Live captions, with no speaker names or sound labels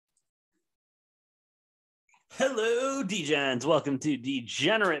Hello, Degens. Welcome to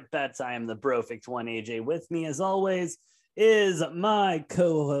Degenerate Bets. I am the Brofix One AJ. With me, as always, is my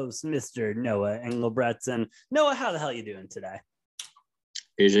co-host, Mr. Noah Engelbretson. Noah, how the hell are you doing today?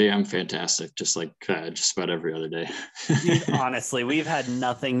 AJ, I'm fantastic, just about every other day. Dude, honestly, we've had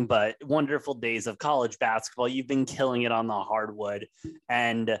nothing but wonderful days of college basketball. You've been killing it on the hardwood.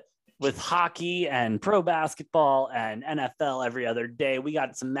 And with hockey and pro basketball and NFL every other day, we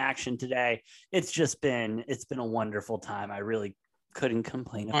got some action today. It's been a wonderful time. I really couldn't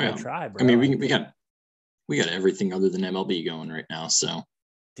complain if I tried, bro. I mean, we got everything other than MLB going right now. So,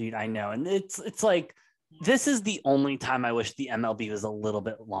 dude, I know. And it's like, this is the only time I wish the MLB was a little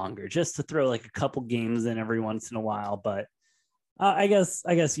bit longer, just to throw like a couple games in every once in a while. But I guess,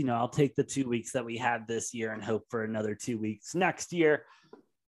 I'll take the 2 weeks that we had this year and hope for another 2 weeks next year.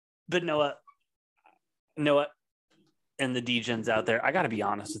 But Noah, and the Degens out there, I got to be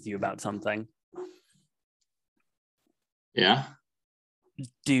honest with you about something. Yeah.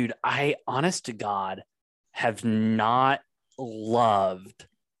 Dude, I, honest to God, have not loved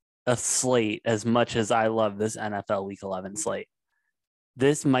a slate as much as I love this NFL Week 11 slate.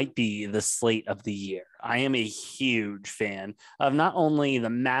 This might be the slate of the year. I am a huge fan of not only the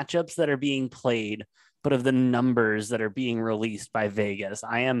matchups that are being played, but of the numbers that are being released by Vegas.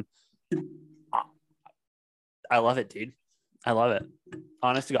 I love it, dude. I love it.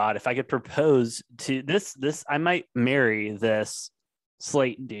 Honest to God, if I could propose to this, I might marry this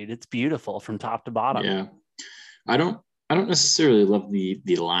slate, dude. It's beautiful from top to bottom. Yeah. I don't necessarily love the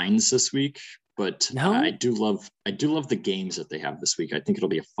lines this week, but no? I do love the games that they have this week. I think it'll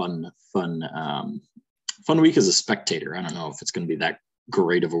be a fun week as a spectator. I don't know if it's going to be that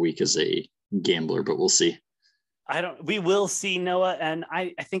great of a week as a gambler, but we'll see. We will see, Noah. And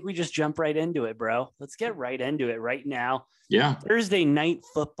I think we just jump right into it, bro. Let's get right into it right now. Yeah. Thursday night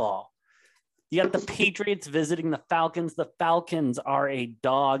football. You got the Patriots visiting the Falcons. The Falcons are a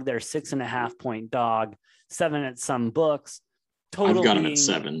dog. They're 6.5 point dog, 7 at some books. Total I've got them at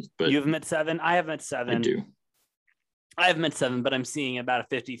 7, but you have them at 7. I have them at 7. I do. I have them at 7, but I'm seeing about a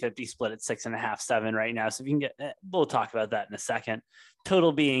 50-50 split at 6.5, 7 right now. So if you can we'll talk about that in a second.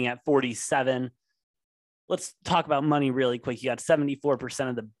 Total being at 47. Let's talk about money really quick. You got 74%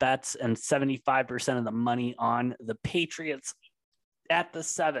 of the bets and 75% of the money on the Patriots at the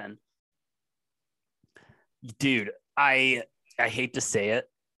 7. Dude, I hate to say it.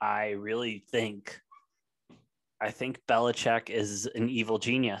 I really think Belichick is an evil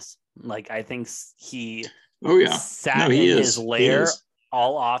genius. Like, I think he sat in his lair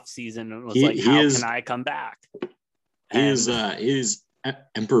all off season and was how can I come back? He is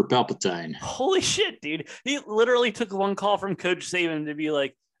Emperor Palpatine. Holy shit, dude. He literally took one call from Coach Saban to be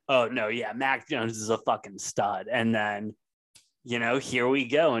like, oh, no, yeah, Mac Jones is a fucking stud. And then, here we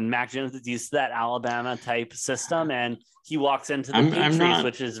go. And Mac Jones is used to that Alabama type system. And he walks into the Patriots,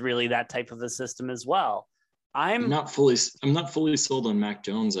 which is really that type of a system as well. I'm not fully sold on Mac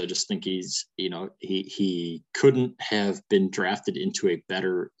Jones. I just think he's, he couldn't have been drafted into a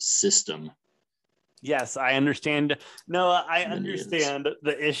better system. Yes, I understand. No, I understand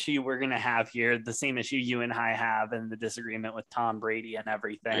the issue we're going to have here. The same issue you and I have and the disagreement with Tom Brady and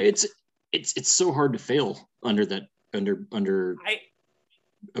everything. It's so hard to fail under a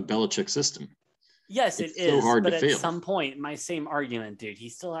Belichick system. Yes, it's so hard to fail. At some point, my same argument, dude, he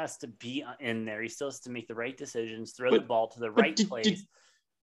still has to be in there. He still has to make the right decisions, throw the ball to the right place.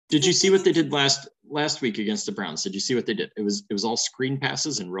 Did you see what they did last week against the Browns? Did you see what they did? It was all screen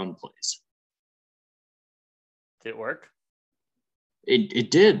passes and run plays. Did it work? It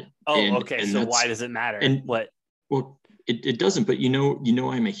did. Oh, okay. So why does it matter? And what? Well, it doesn't. But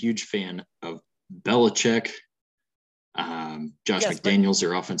I'm a huge fan of Belichick. Josh McDaniels,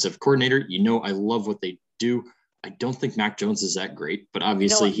 their offensive coordinator. I love what they do. I don't think Mac Jones is that great, but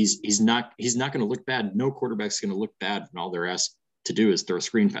obviously he's not going to look bad. No quarterback's going to look bad when all they're asked to do is throw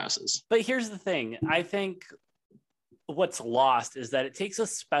screen passes. But here's the thing. I think what's lost is that it takes a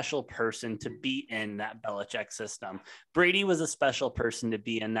special person to be in that Belichick system. Brady was a special person to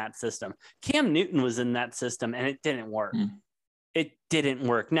be in that system. Cam Newton was in that system and it didn't work. It didn't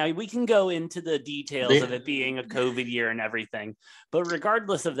work. Now we can go into the details of it being a COVID year and everything, but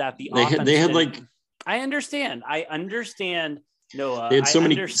regardless of that, I understand. Noah, they had so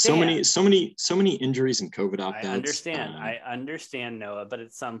many injuries and COVID opt-outs. I understand, Noah, but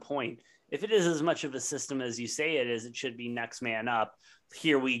at some point, if it is as much of a system as you say it is, it should be next man up.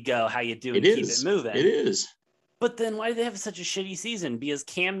 Here we go. How you doing? Keep it moving. It is. But then why did they have such a shitty season? Because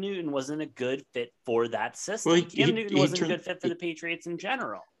Cam Newton wasn't a good fit for that system. Cam Newton wasn't a good fit for the Patriots in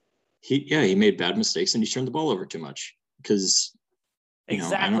general. He made bad mistakes and he turned the ball over too much because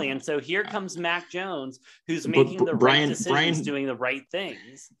Exactly. And so here comes Mac Jones, who's making the right decisions, doing the right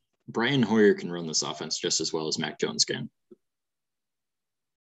things. Brian Hoyer can run this offense just as well as Mac Jones can.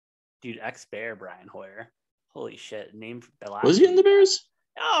 Dude, ex-Bear Brian Hoyer. Holy shit. Name was he in the Bears?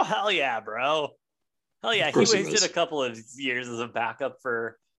 Oh, hell yeah, bro. Hell yeah. He wasted a couple of years as a backup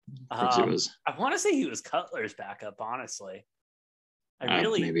for I want to say he was Cutler's backup, honestly. I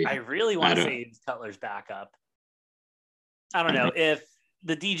really want to say he was Cutler's backup. I don't know. If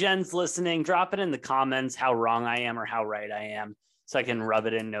the D-Gen's listening, drop it in the comments how wrong I am or how right I am so I can rub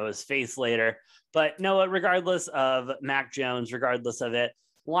it in Noah's face later. But Noah, regardless of Mac Jones, regardless of it,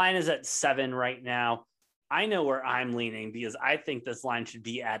 line is at 7 right now. I know where I'm leaning because I think this line should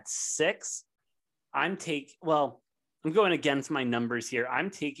be at 6. I'm going against my numbers here. I'm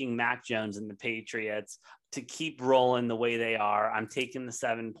taking Mac Jones and the Patriots to keep rolling the way they are. I'm taking the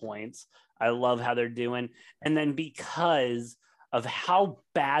 7 points. I love how they're doing. And then because of how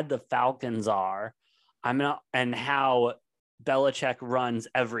bad the Falcons are, and how Belichick runs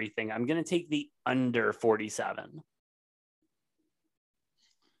everything, I'm going to take the under 47.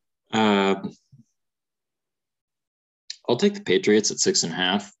 I'll take the Patriots at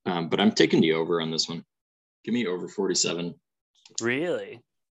 6.5, but I'm taking the over on this one. Give me over 47. Really?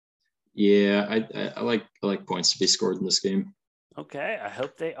 Yeah, I like points to be scored in this game. Okay, I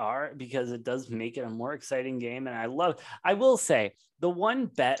hope they are, because it does make it a more exciting game. And I will say, the one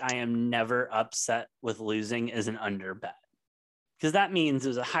bet I am never upset with losing is an under bet, because that means it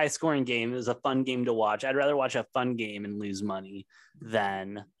was a high scoring game. It was a fun game to watch. I'd rather watch a fun game and lose money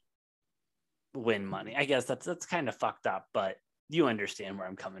than win money. I guess that's kind of fucked up, but you understand where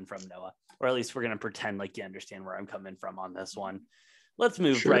I'm coming from, Noah, or at least we're going to pretend like you understand where I'm coming from on this one. Let's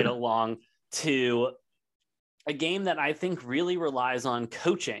move right along to a game that I think really relies on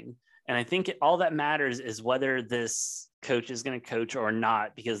coaching. And I think all that matters is whether this coach is going to coach or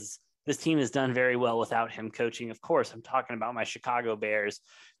not, because this team has done very well without him coaching. Of course, I'm talking about my Chicago Bears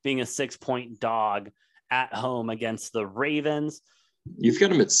being a 6-point dog at home against the Ravens. You've got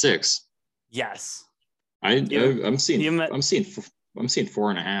them at 6. Yes. I'm seeing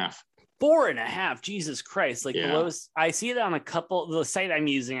 4.5. 4.5. Jesus Christ. The lowest, I see it on the site I'm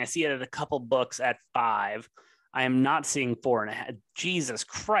using. I see it at a couple books at 5. I am not seeing 4.5. Jesus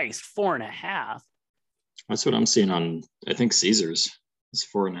Christ, 4.5. That's what I'm seeing on, I think, Caesars. It's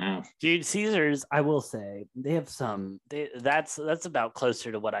 4.5. Dude, Caesars, I will say, they have that's about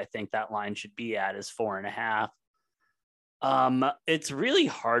closer to what I think that line should be at, is 4.5. It's really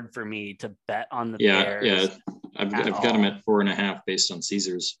hard for me to bet on the Bears. Yeah. I've got them at 4.5 based on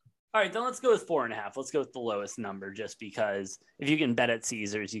Caesars. All right, then let's go with 4.5. Let's go with the lowest number, just because if you can bet at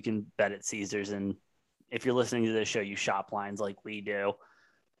Caesars, you can bet at Caesars. And if you're listening to this show, you shop lines like we do.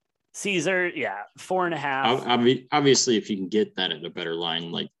 Caesar, 4.5. Obviously, if you can get that at a better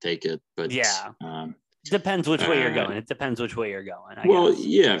line, take it. But depends which way you're going. It depends which way you're going. I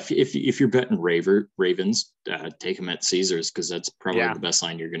guess. If you're betting Ravens, take them at Caesars, because that's probably the best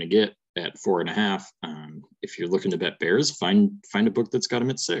line you're going to get at 4.5. If you're looking to bet Bears, find a book that's got them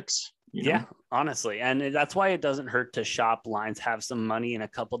at 6. Yeah, honestly, and that's why it doesn't hurt to shop lines, have some money in a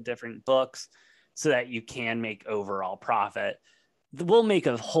couple different books, so that you can make overall profit. We'll make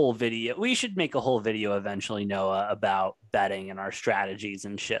a whole video. We should make a whole video eventually, Noah, about betting and our strategies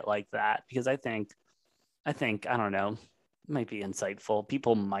and shit like that, because I think, I don't know, it might be insightful.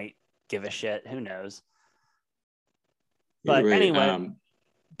 People might give a shit. Who knows? But anyway,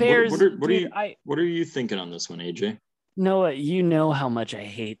 Bears. What are you thinking on this one, AJ? Noah, you know how much I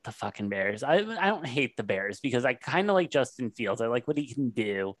hate the fucking Bears. I don't hate the Bears because I kind of like Justin Fields. I like what he can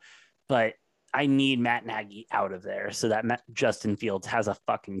do, but I need Matt Nagy out of there so that Justin Fields has a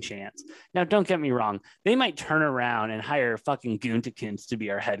fucking chance. Now, don't get me wrong. They might turn around and hire fucking Gutekunst to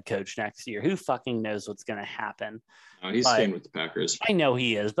be our head coach next year. Who fucking knows what's going to happen? Oh, he's staying with the Packers. I know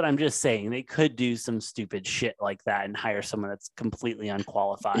he is, but I'm just saying they could do some stupid shit like that and hire someone that's completely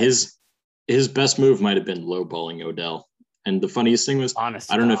unqualified. His best move might have been lowballing Odell. And the funniest thing was, I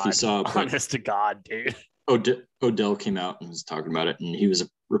don't know if you saw, but honest to God, dude. Odell came out and was talking about it, and he was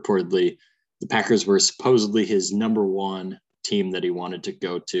reportedly, the Packers were supposedly his number one team that he wanted to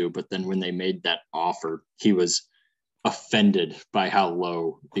go to. But then when they made that offer, he was offended by how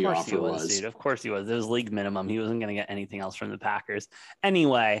low the offer was. Dude. Of course he was. It was league minimum. He wasn't going to get anything else from the Packers.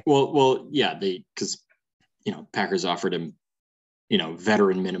 Anyway. Well, yeah, because, Packers offered him,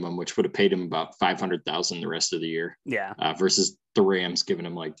 veteran minimum, which would have paid him about $500,000 the rest of the year. Yeah. Versus the Rams giving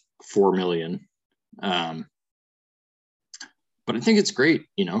him like $4 million. But I think it's great,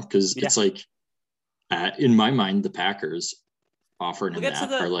 because it's like, in my mind, the Packers offering him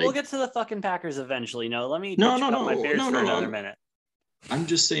we'll get to the fucking Packers eventually. No, let me my Bears for another minute. I'm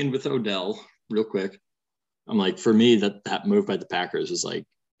just saying with Odell, real quick. I'm like, for me, that move by the Packers is like,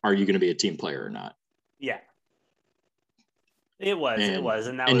 are you going to be a team player or not? Yeah. It was,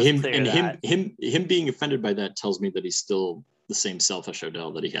 and that and was him clear and that him being offended by that tells me that he's still the same selfish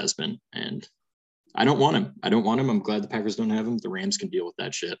Odell that he has been. And I don't want him. I'm glad the Packers don't have him. The Rams can deal with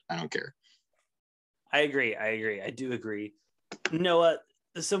that shit. I don't care. I agree. I do agree. Noah,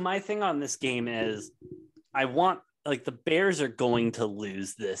 so my thing on this game is I want like the Bears are going to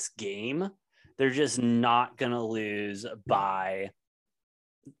lose this game. They're just not going to lose by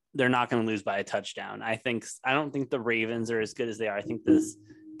a touchdown. I don't think the Ravens are as good as they are. I think this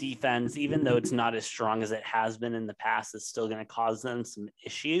defense, even though it's not as strong as it has been in the past, is still going to cause them some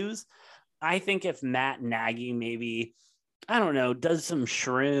issues. I think if Matt Nagy maybe, I don't know, does some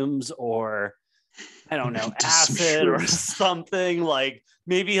shrooms or I don't know, acid or something, like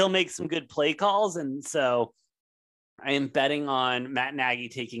maybe he'll make some good play calls. And so I am betting on Matt Nagy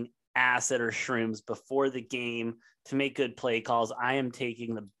taking acid or shrooms before the game to make good play calls. I am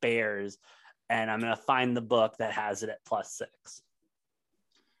taking the Bears, and I'm going to find the book that has it at +6.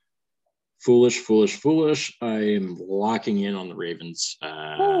 Foolish. I am locking in on the Ravens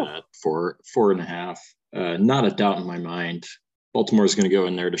for 4.5. Not a doubt in my mind. Baltimore's going to go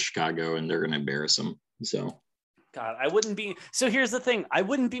in there to Chicago, and they're going to embarrass them. So, God, I wouldn't be. So here's the thing: I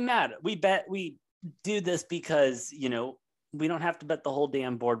wouldn't be mad. We do this because we don't have to bet the whole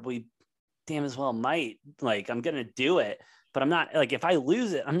damn board. We damn as well might. Like, I'm going to do it, but I'm not like, if I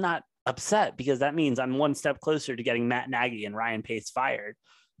lose it, I'm not upset because that means I'm one step closer to getting Matt Nagy and Ryan Pace fired.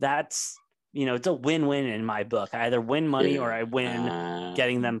 That's, it's a win-win in my book. I either win money or I win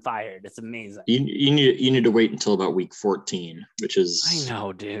getting them fired. It's amazing. You need to wait until about week 14, which is, I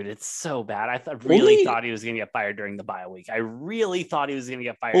know, dude, it's so bad. I really thought he was going to get fired during the bye week. I really thought he was going to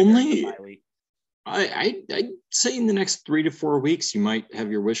get fired during the bye week. I'd say in the next 3 to 4 weeks, you might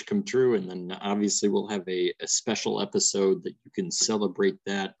have your wish come true. And then obviously we'll have a special episode that you can celebrate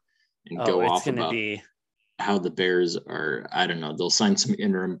that and go off about how the Bears are, I don't know, they'll sign some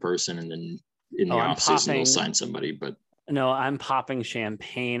interim person and then in the offseason they'll sign somebody. But no, I'm popping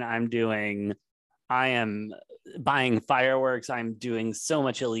champagne. I am buying fireworks. I'm doing so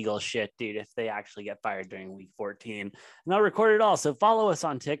much illegal shit, dude, if they actually get fired during week 14. And I'll record it all. So follow us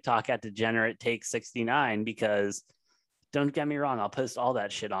on TikTok at Degenerate Take 69 because don't get me wrong, I'll post all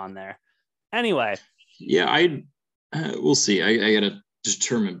that shit on there. Anyway. Yeah, we'll see. I got to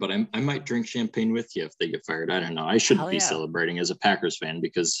determine, but I might drink champagne with you if they get fired. I don't know. I shouldn't be celebrating as a Packers fan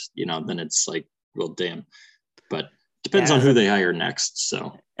because, then it's like, well, damn. But depends on who they hire next.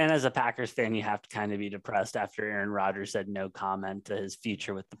 So, and as a Packers fan, you have to kind of be depressed after Aaron Rodgers said no comment to his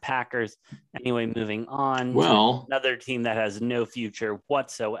future with the Packers. Anyway, moving on. Well, to another team that has no future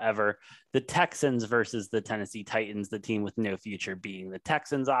whatsoever, the Texans versus the Tennessee Titans, the team with no future being the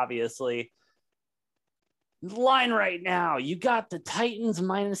Texans, obviously. Line right now, you got the Titans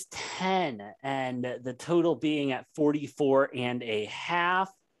 -10 and the total being at 44.5.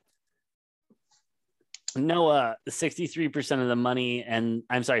 Noah, 63% of the money, and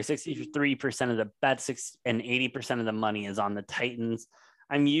I'm sorry, 63% of the bets and 80% of the money is on the Titans.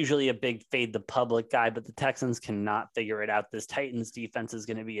 I'm usually a big fade the public guy, but the Texans cannot figure it out. This Titans defense is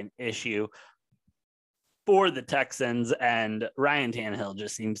going to be an issue for the Texans, and Ryan Tannehill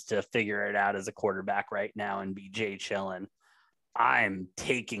just seems to figure it out as a quarterback right now and be Jay chillin'. I'm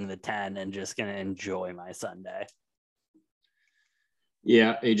taking the 10 and just going to enjoy my Sunday.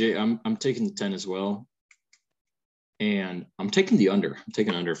 Yeah, AJ, I'm taking the 10 as well. And I'm taking the under. I'm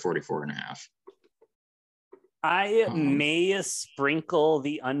taking under 44.5. I may sprinkle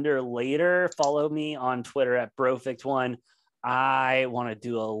the under later. Follow me on Twitter at Brofict1. I want to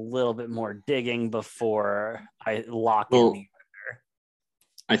do a little bit more digging before I lock in the under.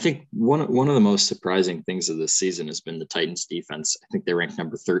 I think one of the most surprising things of this season has been the Titans defense. I think they ranked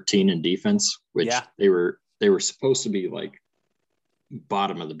number 13 in defense, which they were supposed to be like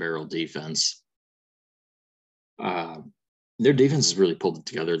bottom of the barrel defense. Their defense has really pulled it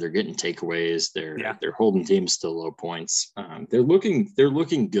together. They're getting takeaways. They're holding teams to low points. They're looking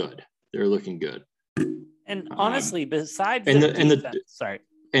good. They're looking good. And honestly, besides the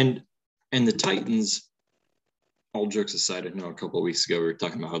Titans, all jokes aside, I know a couple of weeks ago we were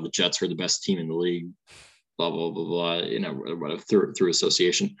talking about how the Jets were the best team in the league. Blah blah blah blah. Through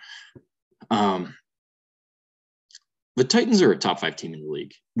association. The Titans are a top 5 team in the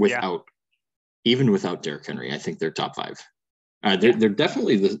league even without Derrick Henry. I think they're top 5. They're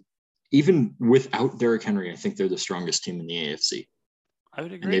definitely even without Derrick Henry, I think they're the strongest team in the AFC. I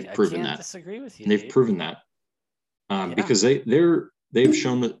would agree. And they've proven that. Disagree with you. They've proven that because they've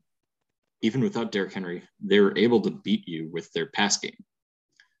shown that even without Derrick Henry, they're able to beat you with their pass game.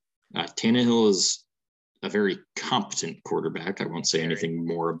 Tannehill is a very competent quarterback. I won't say anything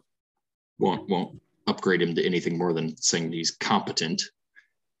more. Won't upgrade him to anything more than saying he's competent.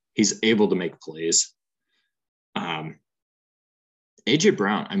 He's able to make plays. AJ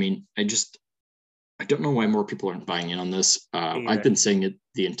Brown. I mean, I don't know why more people aren't buying in on this. I've been saying it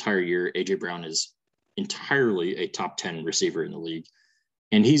the entire year. AJ Brown is entirely a top 10 receiver in the league.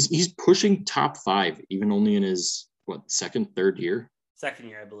 And he's pushing top 5, even only in his, third year? Second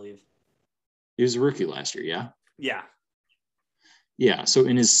year, I believe. He was a rookie last year, yeah? Yeah. Yeah, so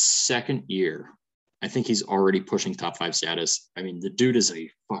in his second year, I think he's already pushing top 5 status. I mean, the dude is a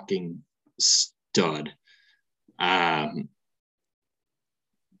fucking stud. I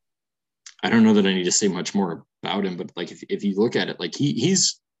don't know that I need to say much more about him, but like if you look at it, like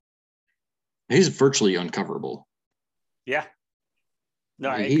he's virtually uncoverable. Yeah. No,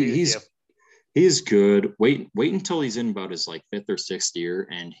 I agree with you. He's good. Wait until he's in about his like 5th or 6th year,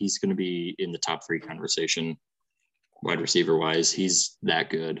 and he's going to be in the top 3 conversation, wide receiver wise. He's that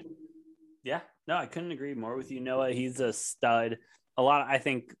good. Yeah. No, I couldn't agree more with you, Noah. He's a stud. I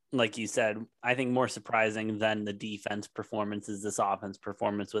think, like you said, I think more surprising than the defense performance is this offense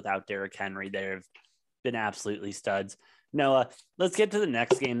performance without Derrick Henry. They've been absolutely studs. Noah, let's get to the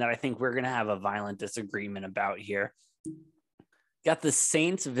next game that I think we're going to have a violent disagreement about here. Got the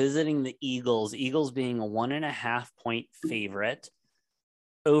Saints visiting the Eagles. Eagles being a 1.5 point favorite.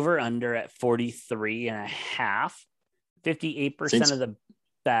 Over under at 43.5. 58% of the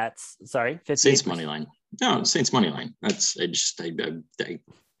bets. Sorry, 58%. Saints money line. No, Saints money line. That's and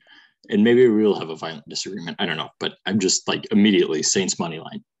maybe we will have a violent disagreement. I don't know, but I'm just like immediately Saints money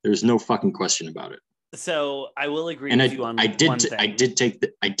line. There's no fucking question about it. So I will agree with you on one thing. I did take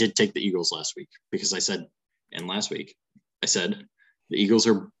the Eagles last week because I said the Eagles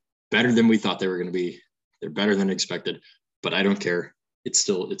are better than we thought they were going to be. They're better than expected, but I don't care. It's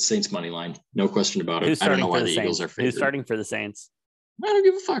Saints money line. No question about it. I don't know why the Eagles are favored. Who's starting for the Saints? I don't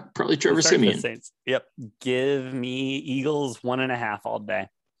give a fuck. Probably Trevor Siemian. Saints. Yep. Give me Eagles 1.5 all day.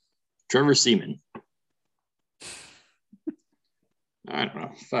 Trevor Siemian. I don't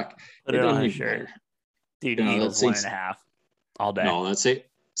know. Fuck. Put it on your shirt. Dude, no, Eagles 1.5 all day. No, that's it.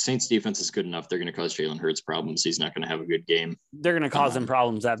 Saints defense is good enough. They're going to cause Jalen Hurts problems. He's not going to have a good game. They're going to cause him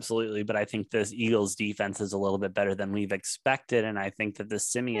problems, absolutely. But I think this Eagles defense is a little bit better than we've expected. And I think that the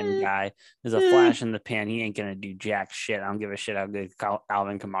Siemian guy is a flash in the pan. He ain't going to do jack shit. I don't give a shit how good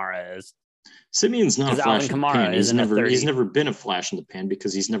Alvin Kamara is. Siemian's not a flash in the pan. He's never been a flash in the pan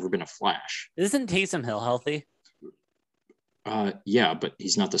because he's never been a flash. Isn't Taysom Hill healthy? Yeah, but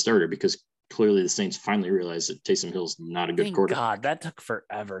he's not the starter because clearly the Saints finally realized that Taysom Hill's not a good quarterback. God, that took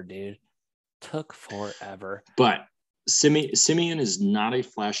forever, dude. Took forever. But Siemian is not a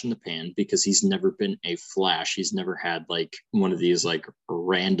flash in the pan because he's never been a flash. He's never had like one of these like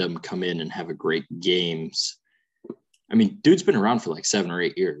random come in and have a great games. I mean, dude's been around for like 7 or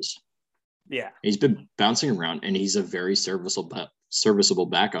 8 years. Yeah. He's been bouncing around and he's a very serviceable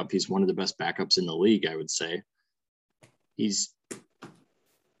backup. He's one of the best backups in the league, I would say. He's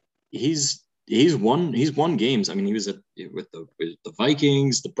won games. I mean, he was with the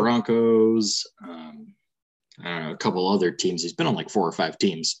Vikings, the Broncos, I don't know, a couple other teams. He's been on like 4 or 5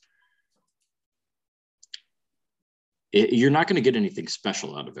 teams. You're not going to get anything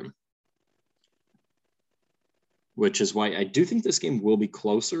special out of him, which is why I do think this game will be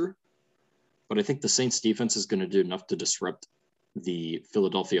closer, but I think the Saints defense is going to do enough to disrupt the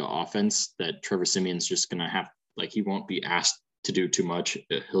Philadelphia offense that Trevor Siemian's just going to have, like, he won't be asked to do too much.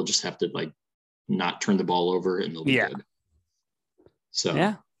 He'll just have to like not turn the ball over and they'll be good. So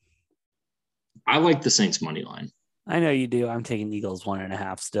yeah, I like the Saints money line. I know you do. I'm taking Eagles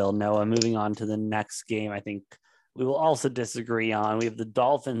 1.5 still. Noah, moving on to the next game. I think we will also disagree on. We have the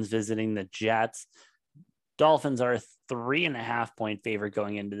Dolphins visiting the Jets. Dolphins are a 3.5 point favorite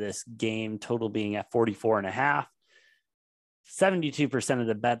going into this game, total being at 44.5. 72% of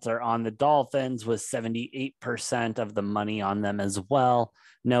the bets are on the Dolphins with 78% of the money on them as well.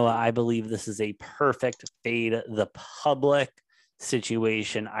 Noah, I believe this is a perfect fade the public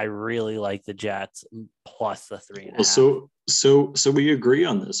situation. I really like the Jets plus the 3.5. So we agree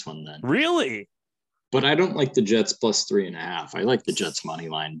on this one then. Really? But I don't like the Jets plus 3.5. I like the Jets money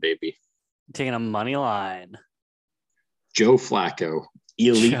line, baby. Taking a money line. Joe Flacco.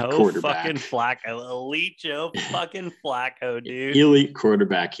 Elite quarterback. Fucking Flacco. Elite Joe fucking Flacco, dude. Elite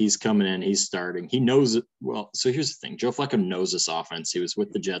quarterback. He's coming in. He's starting. He knows it. Well, so here's the thing. Joe Flacco knows this offense. He was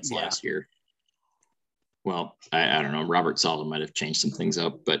with the Jets last year. Well, I don't know. Robert Saleh might have changed some things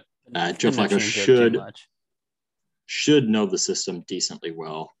up, but Joe Flacco should know the system decently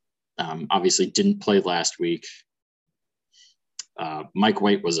well. Obviously didn't play last week. Mike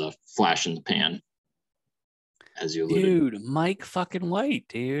White was a flash in the pan, as you alluded. Dude, Mike fucking White,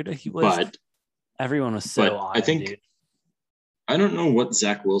 dude. He was. Everyone was so on I think, dude. I don't know what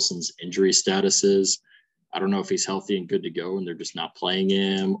Zach Wilson's injury status is. I don't know if he's healthy and good to go and they're just not playing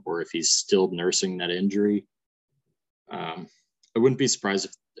him, or if he's still nursing that injury. I wouldn't be surprised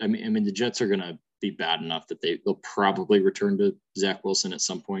if, I mean, the Jets are going to be bad enough that they'll probably return to Zach Wilson at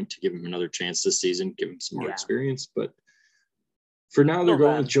some point to give him another chance this season, give him some more experience. But for now, they're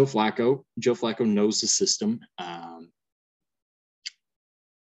going with Joe Flacco. Joe Flacco knows the system.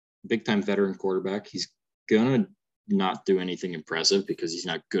 Big time veteran quarterback. He's going to not do anything impressive because he's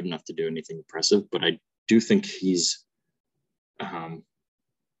not good enough to do anything impressive. But I do think he's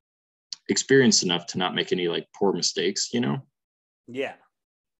experienced enough to not make any like poor mistakes, you know? Yeah.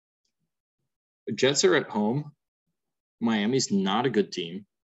 Jets are at home. Miami's not a good team.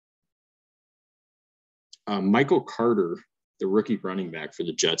 Michael Carter, the rookie running back for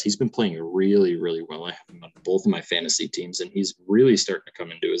the Jets, he's been playing really, really well. I have him on both of my fantasy teams, and he's really starting to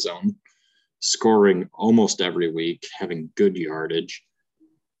come into his own, scoring almost every week, having good yardage.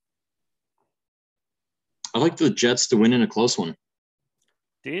 I like the Jets to win in a close one.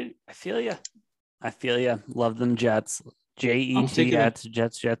 Dude, I feel you. Love them Jets. Jets,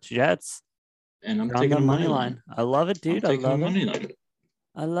 Jets. And I'm taking the money line. I love it, dude. I love it.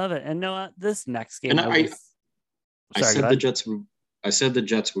 I love it. And no, this next game. And I said the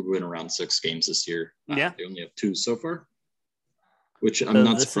Jets would win around 6 games this year. Yeah. They only have 2 so far, which I'm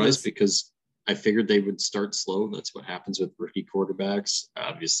not surprised because I figured they would start slow. That's what happens with rookie quarterbacks.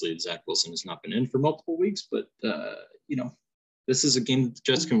 Obviously, Zach Wilson has not been in for multiple weeks, but, this is a game that the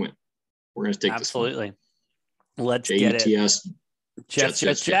Jets can win. We're going to take this one. Absolutely. Let's get it.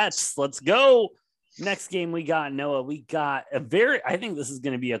 Jets. Let's go. Next game we got, Noah. We got I think this is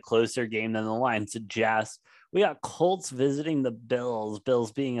going to be a closer game than the line suggests. We got Colts visiting the Bills.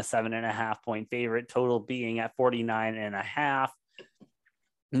 Bills being a 7.5 point favorite, total being at 49.5.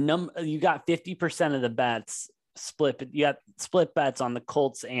 You got 50% of the bets split. You got split bets on the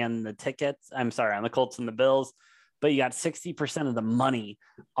Colts and the tickets. I'm sorry, on the Colts and the Bills. But you got 60% of the money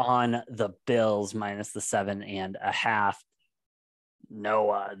on the Bills minus the 7.5.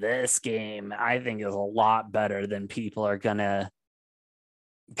 Noah, this game I think is a lot better than people are gonna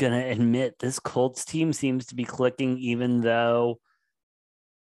admit. This Colts team seems to be clicking, even though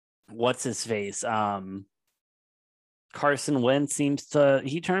what's his face? Carson Wentz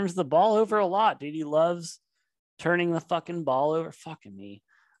he turns the ball over a lot, dude. He loves turning the fucking ball over. Fucking me.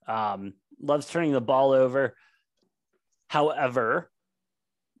 Loves turning the ball over. However,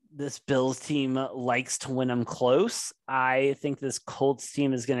 this Bills team likes to win them close. I think this Colts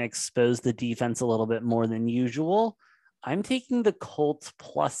team is going to expose the defense a little bit more than usual. I'm taking the Colts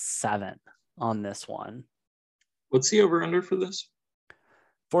 +7 on this one. What's the over-under for this?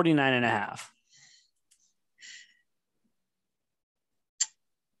 49.5.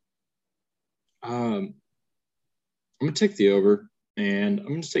 I'm going to take the over, and I'm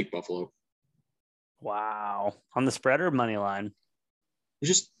going to take Buffalo. Wow. On the spread or money line?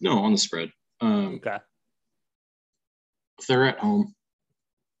 On the spread. Okay. If they're at home,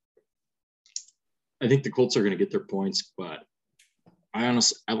 I think the Colts are going to get their points, but I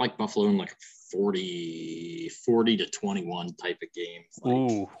like Buffalo in like 40-21 type of game.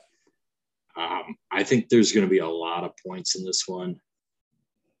 Ooh. I think there's going to be a lot of points in this one.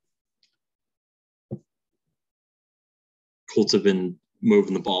 Colts have been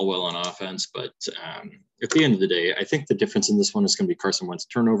moving the ball well on offense, but at the end of the day, I think the difference in this one is going to be Carson Wentz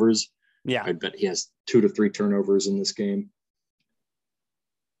turnovers. Yeah. I bet he has 2 to 3 turnovers in this game.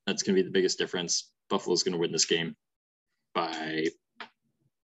 That's going to be the biggest difference. Buffalo's going to win this game by,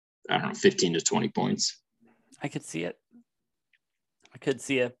 15 to 20 points. I could see it,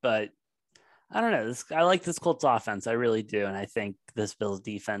 but I don't know. I like this Colts offense. I really do. And I think this Bills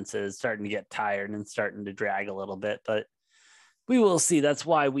defense is starting to get tired and starting to drag a little bit, but we will see. That's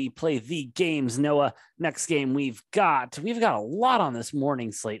why we play the games. Noah, next game we've got a lot on this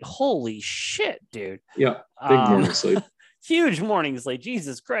morning slate. Holy shit, dude. Yeah. Big morning slate. Huge morning slate.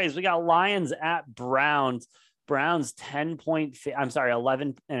 Jesus Christ. We got Lions at Browns. Browns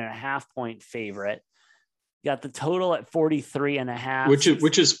 11.5 point favorite. You got the total at 43.5.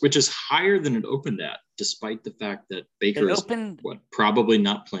 Which is higher than it opened at, despite the fact that Baker is probably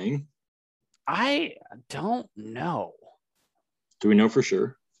not playing. I don't know. Do we know for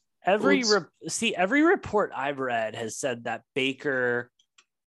sure? Every report I've read has said that Baker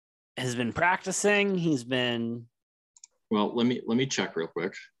has been practicing. He's been. Well, let me check real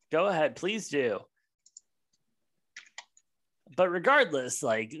quick. Go ahead, please do. But regardless,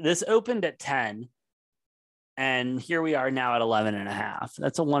 like this opened at 10. And here we are now at 11.5.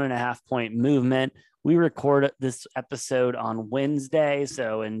 That's a 1.5 point movement. We record this episode on Wednesday.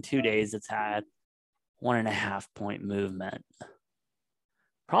 So in 2 days, it's had 1.5 point movement.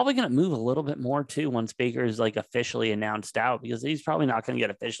 Probably going to move a little bit more too once Baker's like officially announced out, because he's probably not going to get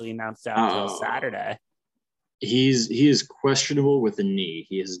officially announced out until Saturday. He is questionable with a knee.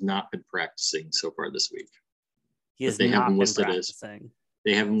 He has not been practicing so far this week. He has not been practicing.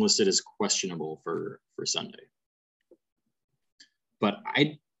 They have him listed as questionable for Sunday. But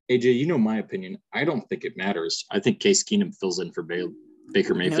AJ, you know my opinion. I don't think it matters. I think Case Keenum fills in for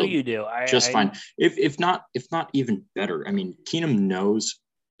Baker Mayfield. No, you do. Fine. If not even better. I mean, Keenum knows.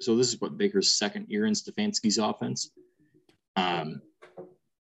 So this is what Baker's second year in Stefanski's offense.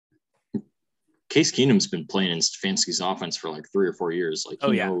 Case Keenum's been playing in Stefanski's offense for like 3 or 4 years. Like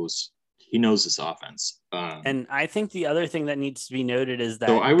he knows this offense. And I think the other thing that needs to be noted is that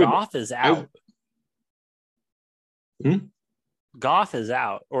Goff is out. Goff is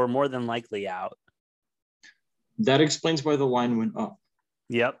out, or more than likely out. That explains why the line went up.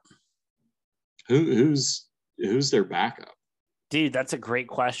 Yep. Who's their backup? Dude, that's a great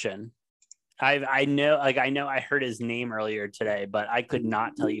question. I know I heard his name earlier today, but I could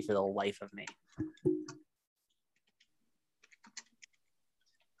not tell you for the life of me. I'm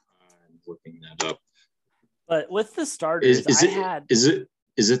looking that up. But with the starters, is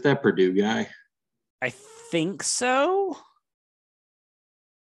it that Purdue guy? I think so.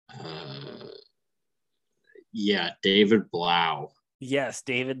 Yeah, David Blau. Yes,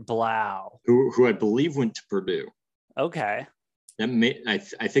 David Blau, who I believe went to Purdue. Okay. I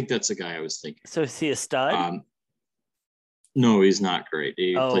think that's the guy I was thinking. So is he a stud? No, he's not great.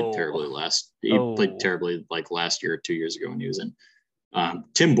 He played terribly played terribly like last year or 2 years ago when he was in.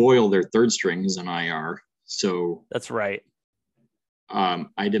 Tim Boyle, their third string, is an IR. So that's right.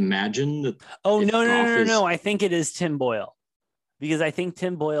 I'd imagine that. Oh no! I think it is Tim Boyle, because I think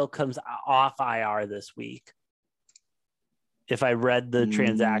Tim Boyle comes off IR this week. If I read the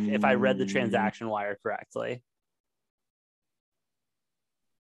transaction wire correctly.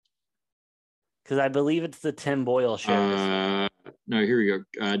 Because I believe it's the Tim Boyle show. No, here we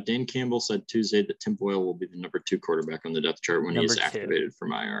go. Dan Campbell said Tuesday that Tim Boyle will be the number 2 quarterback on the depth chart when he is activated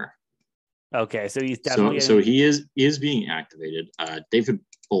from IR. Okay, so he's definitely so he is being activated. David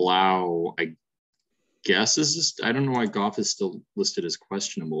Blau, I guess is just, I don't know why Goff is still listed as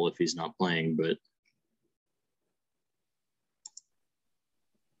questionable if he's not playing, but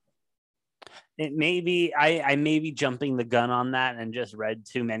it may be I may be jumping the gun on that and just read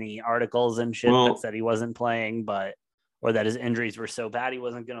too many articles and shit that said he wasn't playing, or that his injuries were so bad he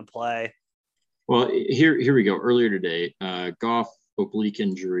wasn't going to play. Well, here we go. Earlier today, Goff oblique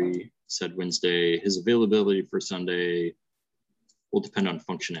injury, said Wednesday. His availability for Sunday will depend on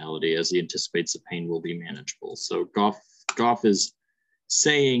functionality, as he anticipates the pain will be manageable. So Goff is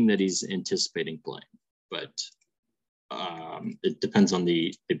saying that he's anticipating playing, but it depends on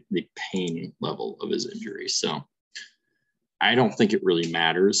the pain level of his injury. So I don't think it really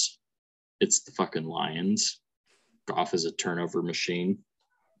matters. It's the fucking Lions. Goff is a turnover machine.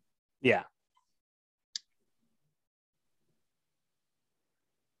 Yeah.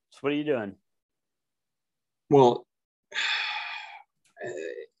 So what are you doing? Well,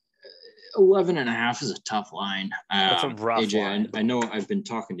 11.5 is a tough line. That's a rough AJ, line. I know I've been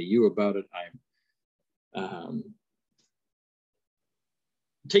talking to you about it. I'm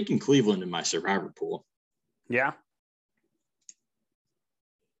taking Cleveland in my survivor pool. Yeah.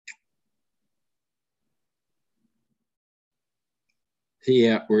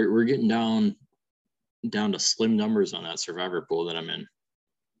 Yeah, we're getting down to slim numbers on that survivor pool that I'm in.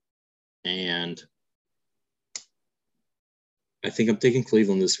 And I think I'm taking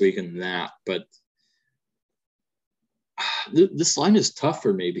Cleveland this week in that, but this line is tough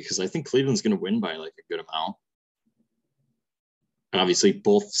for me because I think Cleveland's going to win by like a good amount. Obviously,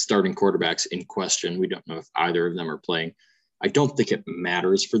 both starting quarterbacks in question. We don't know if either of them are playing. I don't think it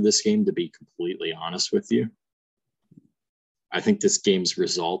matters for this game, to be completely honest with you. I think this game's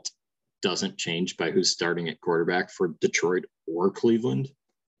result doesn't change by who's starting at quarterback for Detroit or Cleveland.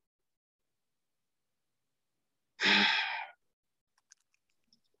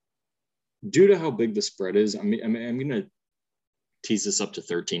 Due to how big the spread is, I'm going to tease this up to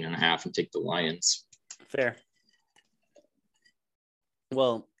 13.5 and take the Lions. Fair.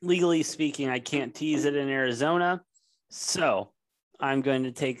 Well, legally speaking, I can't tease it in Arizona. So I'm going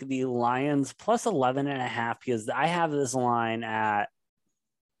to take the Lions plus 11.5 because I have this line at,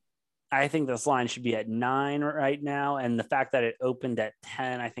 I think this line should be at 9 right now. And the fact that it opened at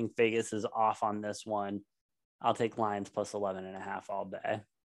 10, I think Vegas is off on this one. I'll take Lions plus 11.5 all day.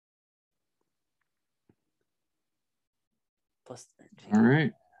 plus 13. All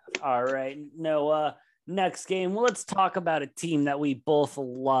right. All right. Noah, next game, let's talk about a team that we both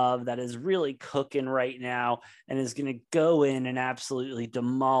love that is really cooking right now and is going to go in and absolutely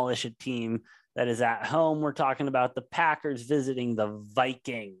demolish a team that is at home. We're talking about the Packers visiting the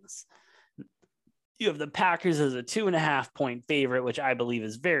Vikings. You have the Packers as a 2.5 point favorite, which I believe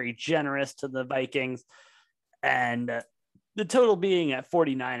is very generous to the Vikings. And the total being at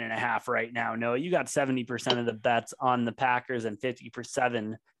 49.5 right now. Noah, you got 70% of the bets on the Packers and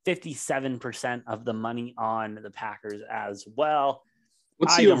 57% of the money on the Packers as well.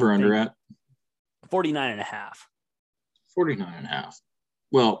 What's the over under at? 49.5. 49.5.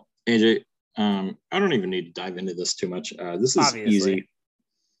 Well, AJ, I don't even need to dive into this too much. This is obviously easy.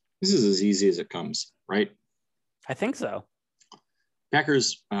 This is as easy as it comes, right? I think so.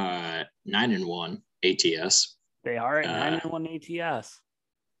 Packers 9-1 ATS. They are at 9-1 ATS.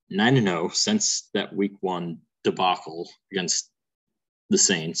 9-0 since that week 1 debacle against the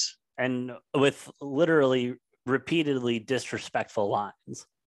Saints. And with literally repeatedly disrespectful lines.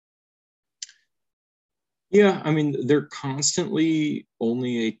 Yeah, I mean, they're constantly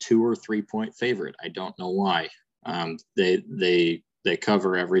only a 2 or 3 point favorite. I don't know why. They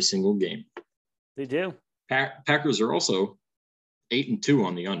cover every single game. They do. Packers are also 8-2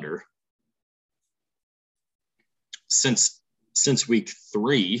 on the under. Since week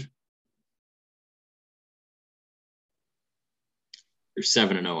 3, they're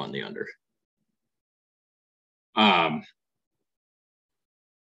 7-0 on the under.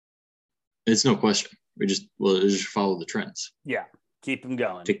 It's no question. We'll just follow the trends. Yeah, keep them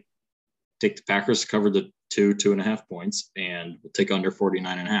going. Take the Packers to cover the 2.5 points, and we'll take under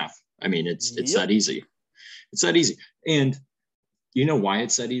 49.5. I mean, it's that easy. It's that easy. And you know why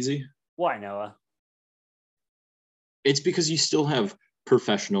it's that easy? Why, Noah? It's because you still have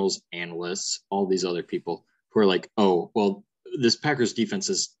professionals, analysts, all these other people who are like, oh, well, this Packers defense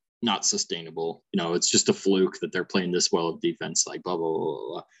is not sustainable. You know, it's just a fluke that they're playing this well of defense, like blah, blah,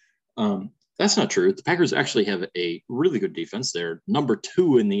 blah, blah. That's not true. The Packers actually have a really good defense. They're number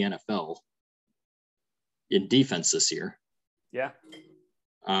 2 in the NFL in defense this year. Yeah.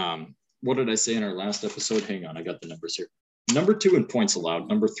 What did I say in our last episode? Hang on, I got the numbers here. Number 2 in points allowed,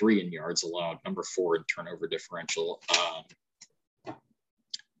 number 3 in yards allowed, number 4 in turnover differential.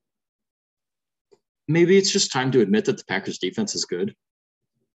 Maybe it's just time to admit that the Packers defense is good.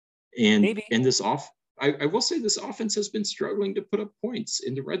 And maybe. And this I will say this offense has been struggling to put up points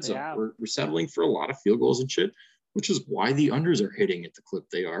in the red zone. Yeah. We're settling for a lot of field goals and shit, which is why the unders are hitting at the clip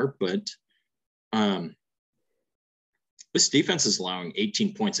they are. But this defense is allowing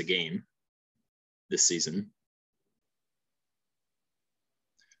 18 points a game this season.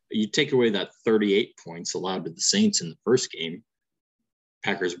 You take away that 38 points allowed to the Saints in the first game,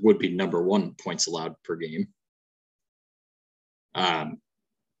 Packers would be number 1 points allowed per game.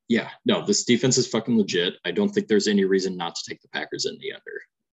 Yeah, no, this defense is fucking legit. I don't think there's any reason not to take the Packers in the under.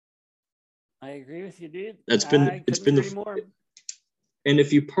 I agree with you, dude. It's been more. And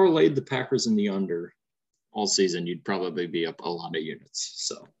if you parlayed the Packers in the under all season, you'd probably be up a lot of units.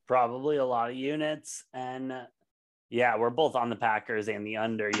 So probably a lot of units. And yeah, we're both on the Packers and the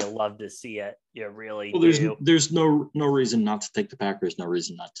under. You love to see it. You really do. There's no reason not to take the Packers, no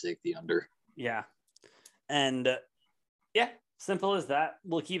reason not to take the under. Yeah. And yeah, simple as that.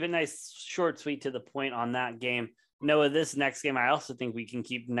 We'll keep it nice, short, sweet, to the point on that game. Noah, this next game, I also think we can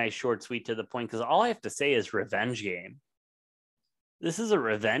keep nice, short, sweet, to the point, because all I have to say is revenge game. This is a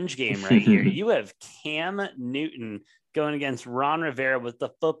revenge game right here. You have Cam Newton going against Ron Rivera with the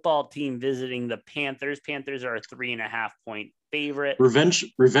football team visiting the Panthers. Panthers are a 3.5 point favorite.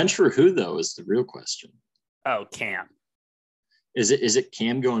 Revenge for who, though, is the real question. Oh, Cam. Is it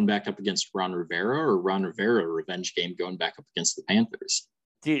Cam going back up against Ron Rivera, or Ron Rivera revenge game going back up against the Panthers?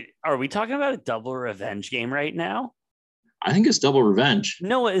 Dude, are we talking about a double revenge game right now? I think it's double revenge.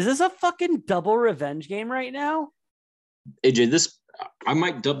 Noah, is this a fucking double revenge game right now? AJ, I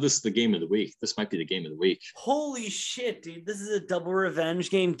might dub this the game of the week. This might be the game of the week. Holy shit, dude. This is a double revenge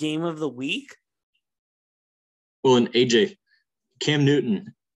game of the week? Well, and AJ, Cam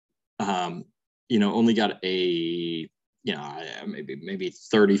Newton, only got maybe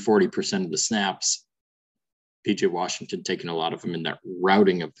 30-40% of the snaps. PJ Washington taking a lot of them in that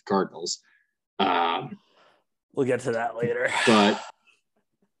routing of the Cardinals. We'll get to that later. But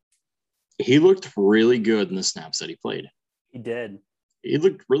he looked really good in the snaps that he played. He did. He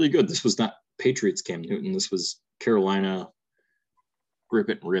looked really good. This was not Patriots Cam Newton. This was Carolina. Grip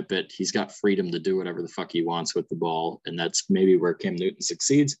it and rip it. He's got freedom to do whatever the fuck he wants with the ball. And that's maybe where Cam Newton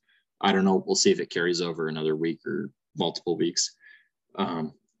succeeds. I don't know. We'll see if it carries over another week or multiple weeks.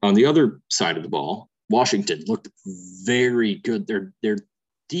 On the other side of the ball, Washington looked very good. Their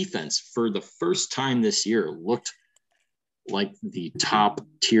defense for the first time this year looked like the top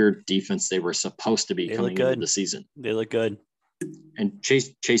tier defense they were supposed to be coming into the season. They look good. And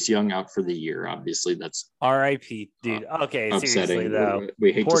Chase Young out for the year. Obviously, that's R.I.P. Dude. Okay, upsetting. Seriously though,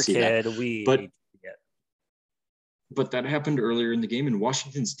 we hate poor to see kid. that. But that happened earlier in the game, and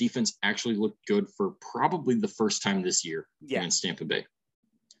Washington's defense actually looked good for probably the first time this year against Tampa Bay.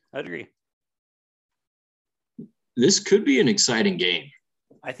 I agree. This could be an exciting game.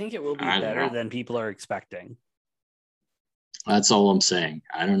 I think it will be better than people are expecting. That's all I'm saying.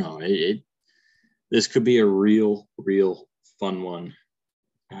 I don't know. This could be a real fun one.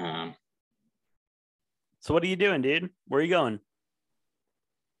 So what are you doing, dude? Where are you going?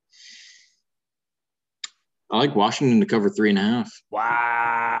 I like Washington to cover 3.5.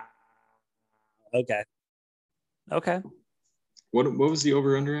 Wow. Okay. What was the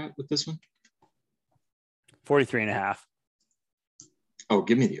over-under at with this one? 43.5. Oh,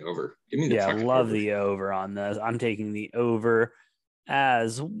 give me the over. Give me the I love over. The over on this. I'm taking the over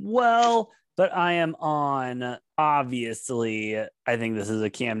as well, but I am on, obviously, I think this is a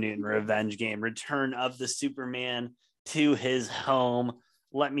Cam Newton revenge game. Return of the Superman to his home.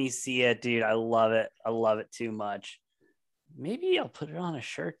 Let me see it, dude. I love it. I love it too much. Maybe I'll put it on a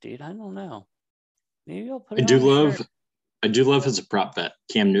shirt, dude. I don't know. Maybe I'll put it on a shirt. I do love as a prop bet,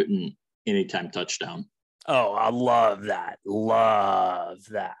 Cam Newton anytime touchdown. Oh, I love that.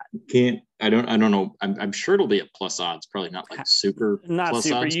 I don't know. I'm sure it'll be at plus odds. Probably not like super. Not plus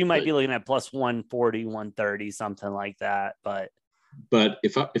super. Odds, you might be looking at plus 140, 130, something like that. But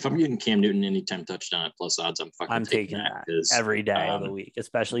if I'm getting Cam Newton anytime touchdown at plus odds, I'm taking that every day of the week,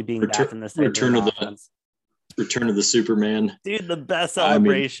 especially being back in this return of the Superman. Dude, the best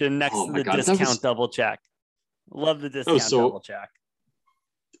celebration next to the discount double check. Love the discount double check.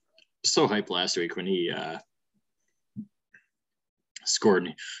 So hyped last week when he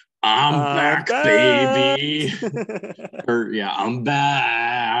scored. I'm back, baby. I'm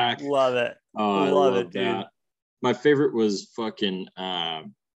back. Love it. I love it, dude. That. My favorite was fucking.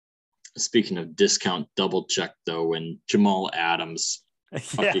 Speaking of discount double check, though, when Jamal Adams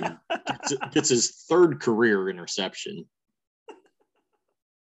fucking gets his third career interception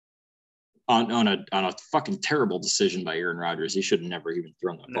on a fucking terrible decision by Aaron Rodgers. He should have never even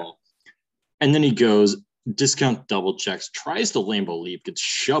thrown that ball. And then he goes, discount double checks, tries to Lambeau leap, gets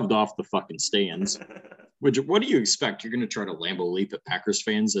shoved off the fucking stands. Which, what do you expect? You're going to try to Lambeau leap at Packers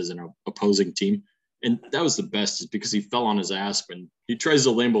fans as an opposing team? And that was the best, is because he fell on his ass when he tries to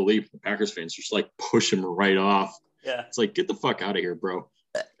Lambeau leap. The Packers fans just like push him right off. Yeah. It's like, get the fuck out of here, bro.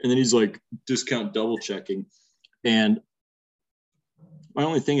 And then he's like discount double checking. And my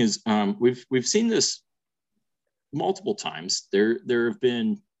only thing is, we've seen this multiple times. There have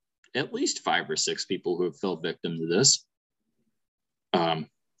been at least 5 or 6 people who have fell victim to this. A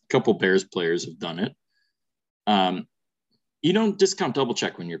couple Bears players have done it. You don't discount double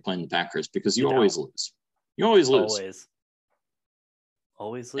check when you're playing the Packers because you always lose. You always lose.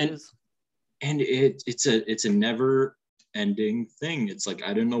 Always lose. And it's a never ending thing. It's like,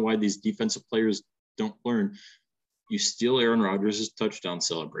 I don't know why these defensive players don't learn. You steal Aaron Rodgers' touchdown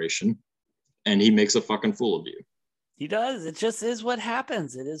celebration and he makes a fucking fool of you. He does. It just is what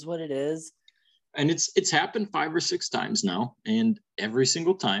happens. It is what it is. And it's happened 5 or 6 times now. And every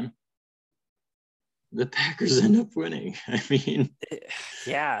single time, the Packers end up winning. I mean,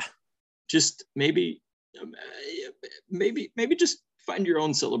 yeah. Just maybe just find your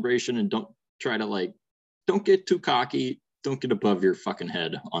own celebration and don't try to don't get too cocky. Don't get above your fucking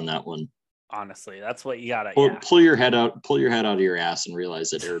head on that one. Honestly, that's what you gotta pull your head out of your ass and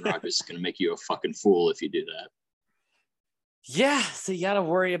realize that Aaron Rodgers is going to make you a fucking fool if you do that. Yeah, so you got to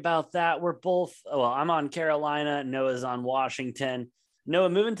worry about that. We're both, I'm on Carolina. Noah's on Washington. Noah,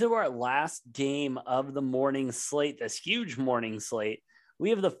 moving to our last game of the morning slate, this huge morning slate.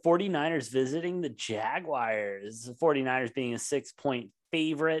 We have the 49ers visiting the Jaguars. The 49ers being a 6-point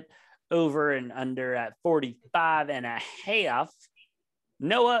favorite, over and under at 45.5.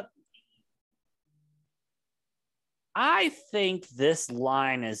 Noah, I think this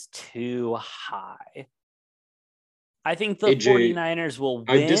line is too high. I think the 49ers will win.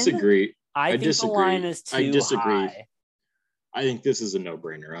 I disagree. I think the line is too high. I think this is a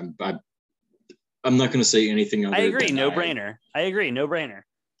no-brainer. I'm not going to say anything other. I agree, no-brainer.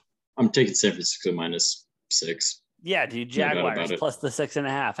 I'm taking San Francisco -6. Yeah, dude, Jaguars plus the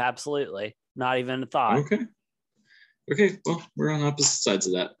 6.5. Absolutely, not even a thought. Okay. Well, we're on opposite sides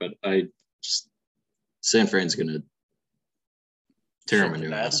of that, but San Fran's going to tear him a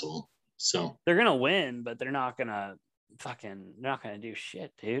new asshole. So they're going to win, but they're not going to do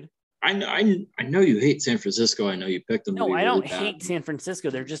shit, dude. I know you hate San Francisco. I know you picked them. No, I don't really hate San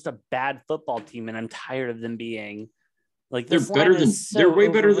Francisco. They're just a bad football team, and I'm tired of them being like they're better than they're way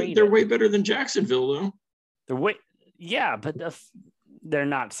better than Jacksonville though. Yeah, but they're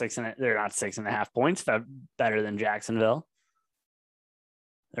not 6.5 points better than Jacksonville.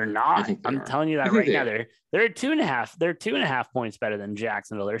 They're not. I'm telling you that right now. They're 2.5. They're 2.5 points better than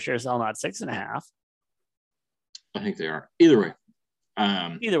Jacksonville. They're sure as hell not 6.5. I think they are. Either way.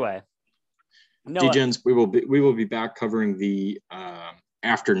 No, Degens, we will be back covering the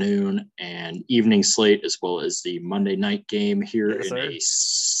afternoon and evening slate as well as the Monday night game here a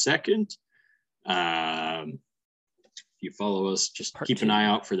second. If you follow us, just keep an eye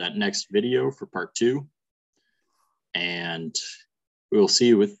out for that next video for part 2. And we will see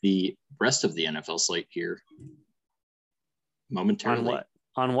you with the rest of the NFL slate here momentarily.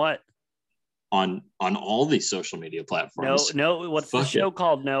 On what? On all these social media platforms. No. What's the show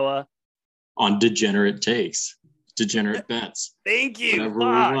called, Noah? On Degenerate Takes, Degenerate Bets. Thank you. Whatever we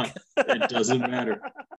want. It doesn't matter.